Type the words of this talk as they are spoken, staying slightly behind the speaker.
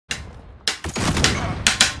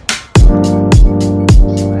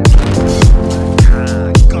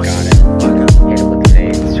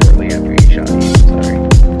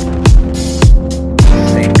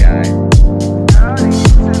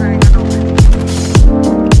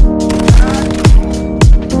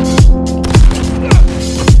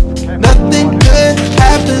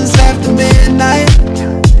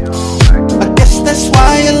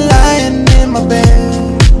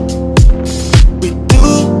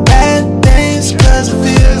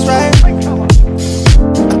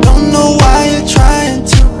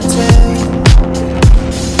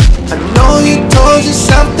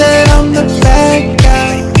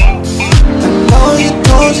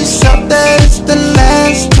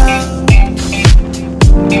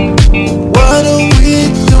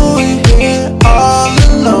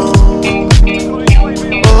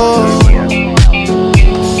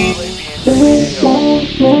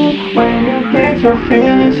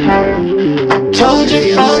hurt. I told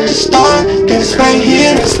you from the start, this right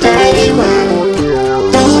here is dirty work.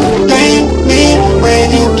 Don't blame me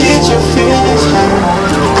when you get your feelings hurt.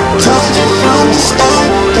 I told you from the start,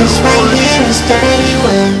 this right here is dirty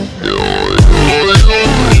work.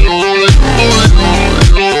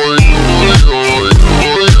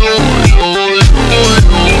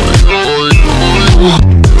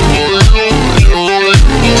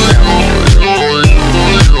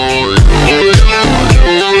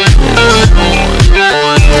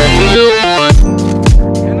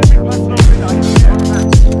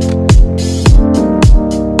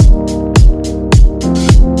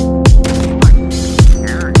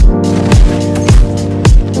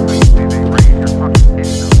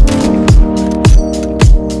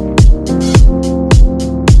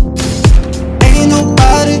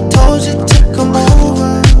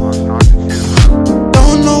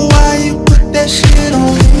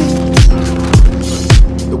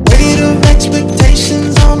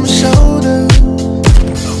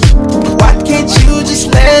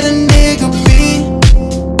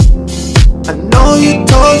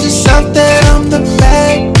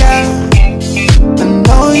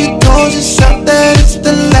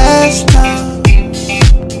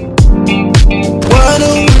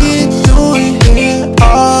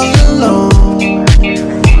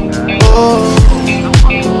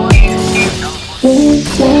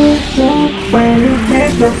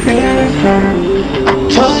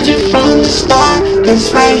 Told you from the start,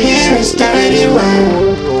 this right here is dirty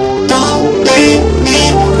work. Don't blame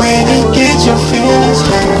me when you get your feelings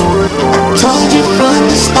hurt. Told you from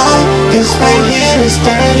the start, this right here is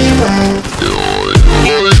dirty work.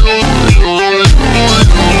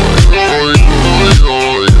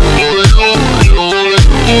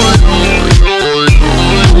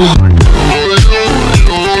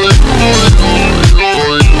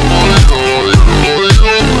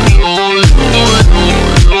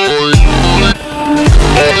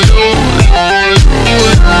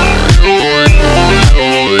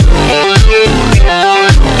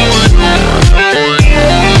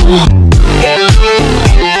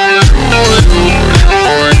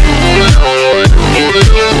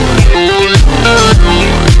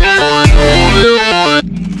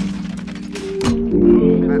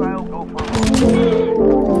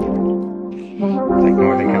 Like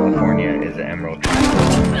Northern California is the Emerald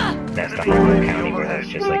Triangle. That's the Harlan County where there's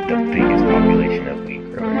just like the biggest population of weed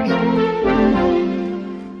growers.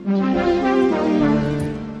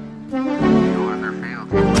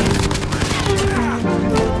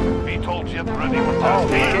 Oh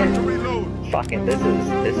shit! Fucking this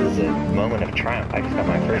is a moment of triumph. I just got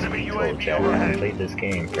my first weed tool check. I haven't played this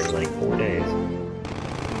game for like 4 days.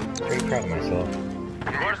 Pretty proud of myself.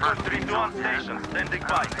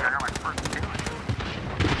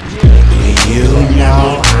 You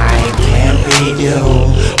know I can be you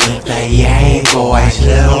with the yang boys,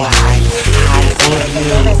 little high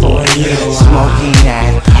for you, smoking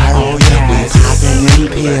that pipe, we popping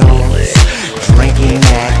in pills, drinking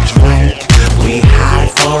that drink, we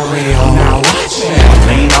high for real. Now watch it,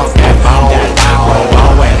 lean off that ball, and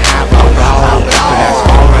have a roll, but that's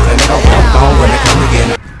far as a nigga will go when it comes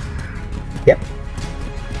again. Yep.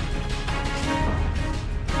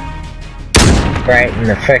 Right in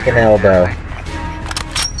the frickin' elbow.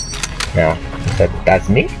 No, that's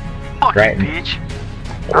me? Right in...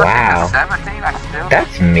 Wow.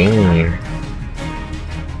 That's mean.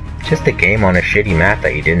 Just a game on a shitty map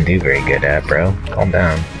that you didn't do very good at, bro. Calm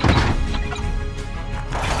down.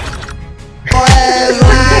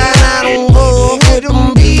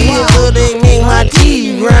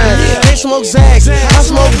 They smoke Zags, I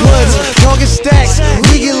smoke blunts, y'all get stacks,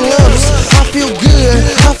 we get lumps. I feel good,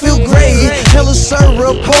 I feel great, hella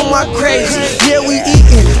syrup on my crates. Yeah, we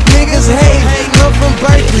eatin', niggas hate, come from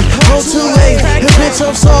Berkeley, go too late. The bitch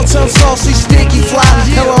I'm saucy, sticky fly.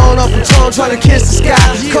 Hella on up and tongue, trying to kiss the sky.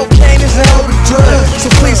 Cocaine is a hell of a drug, so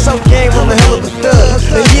please some game, I'm a hell of a thug.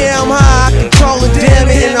 And yeah, I'm high, I control it, damn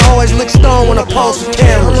it, and I always look stoned when I pose for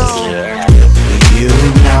cameras. You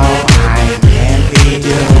know I can be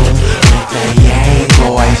you with the yang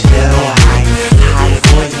boys, little high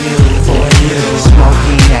for you,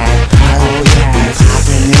 smoking that pipe, we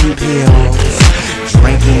popping in pills,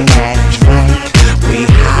 drinking that drink, we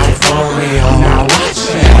high for real. Now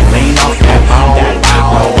watch it, lean off that ball, and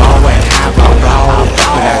have a roll,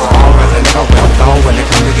 but that's far as a nigga will go when it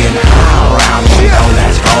comes to getting high around me. Oh,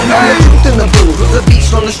 let's go now. The truth in the booth, the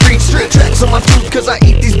beats on the street, strip tracks on my tooth, cause I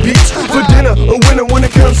eat these beats for dinner. A winner when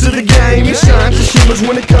it comes to the game, it shines and shimmers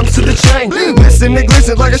when it comes to the chain. Listen, it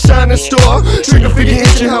glistens like a shining star. Trigger figure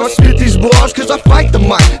itching how I spit these bars, cause I fight the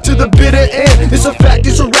mic to the bitter end. It's a fact,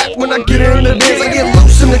 it's a rap when I get in the dance. I get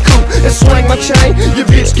loose in the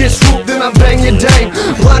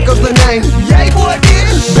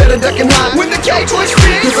Hey, twitch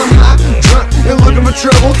bitch. Cause I'm high, drunk, and looking for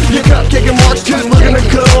trouble. Your cupcake and March kids looking to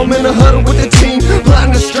go. I'm in a huddle with the team,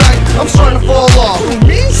 plotting to strike. I'm starting to fall off.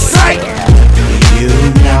 Me? Psych! You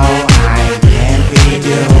know I can't be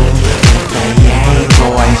you. The Yang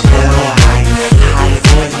boys still high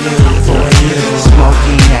for you.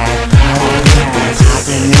 Smoking that gas,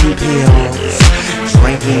 popping in pills,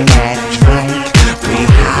 drinking that drink. We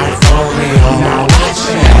high for real. Now watch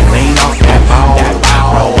it. Lean off that ball,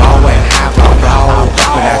 roll and have a roll.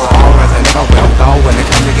 But as far as I never will go when it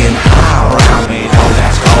comes to getting high around me, though,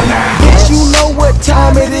 let's go now. Bitch, you know what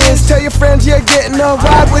time it is. Tell your friends you're getting a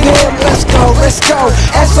ride with him. Let's go, let's go.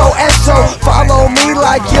 S-O-S-O, follow me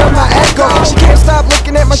like you're my echo. She can't stop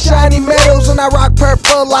looking at my shiny medals, and I rock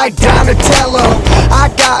purple like Donatello.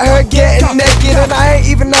 I got her getting naked, and I ain't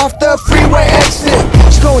even off the freeway exit.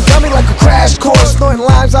 She going dummy like a crash course, snorting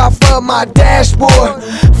lines off of my dashboard.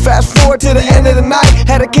 Fast forward to the end of the night,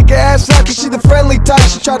 had to kick her ass out cause she the friendly type.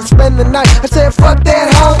 She tried to spend the night, I said fuck that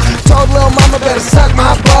hoe. Told lil' mama better suck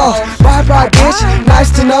my balls. Bye bye bitch, nice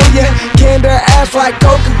to know ya. Canned her ass like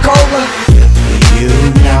Coca-Cola. You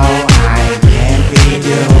know I can't be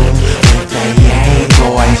you. The Yang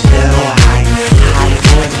boys still high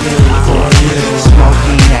for you.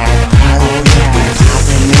 Smoking that gas,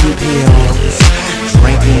 popping in pills,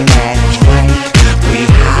 drinking that drink. We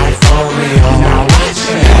high for real. Now watch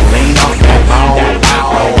it. Lean off that ball,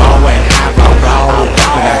 roll and have a roll.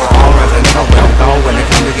 But as far as I never will go when it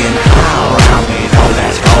comes to getting high around me, though,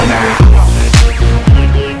 let's go now.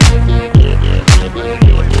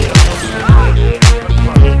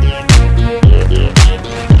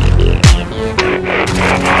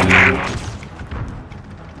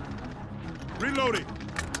 Reloading.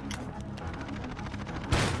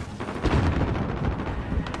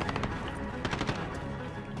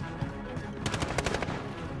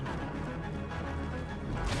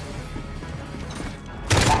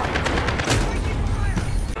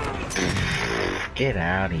 Get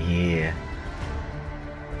out of here.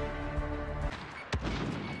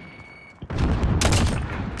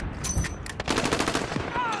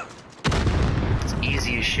 It's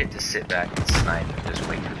easy as shit to sit back and snipe and just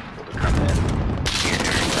wait for people to come in. Here,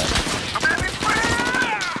 there you go.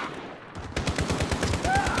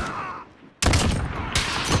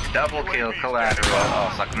 Double kill, collateral.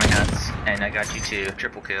 Oh, suck my nuts. And I got you too.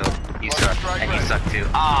 Triple kill. You suck. And you suck too.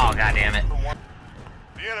 Oh, god damn it.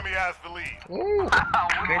 The enemy has the lead. Ooh,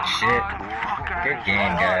 good shit. Good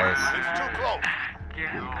game, guys. It's too close.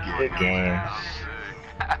 Good game.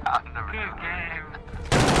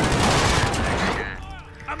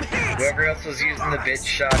 Whoever else was using the bitch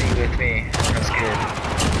shoddy with me, that's good.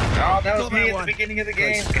 Oh, that was me at the beginning of the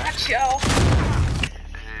game. Gotcha!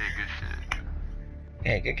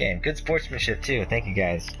 Hey, good game. Good sportsmanship too. Thank you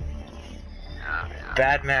guys.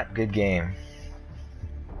 Bad map, good game.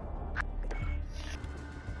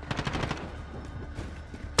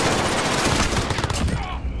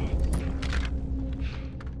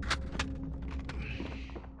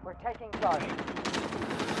 We're taking Charlie.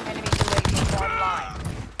 Enemy UAV online.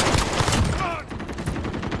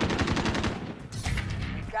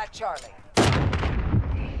 We've got Charlie.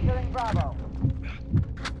 Securing Bravo.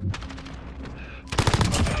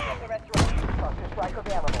 Get the restoration. Cluster strike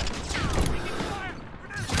available.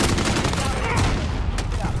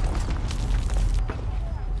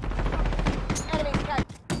 Enemy catch.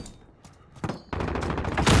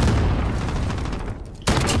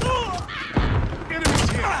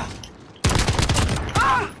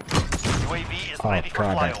 UAV is Oh ready for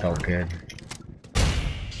god, that flyover. felt good.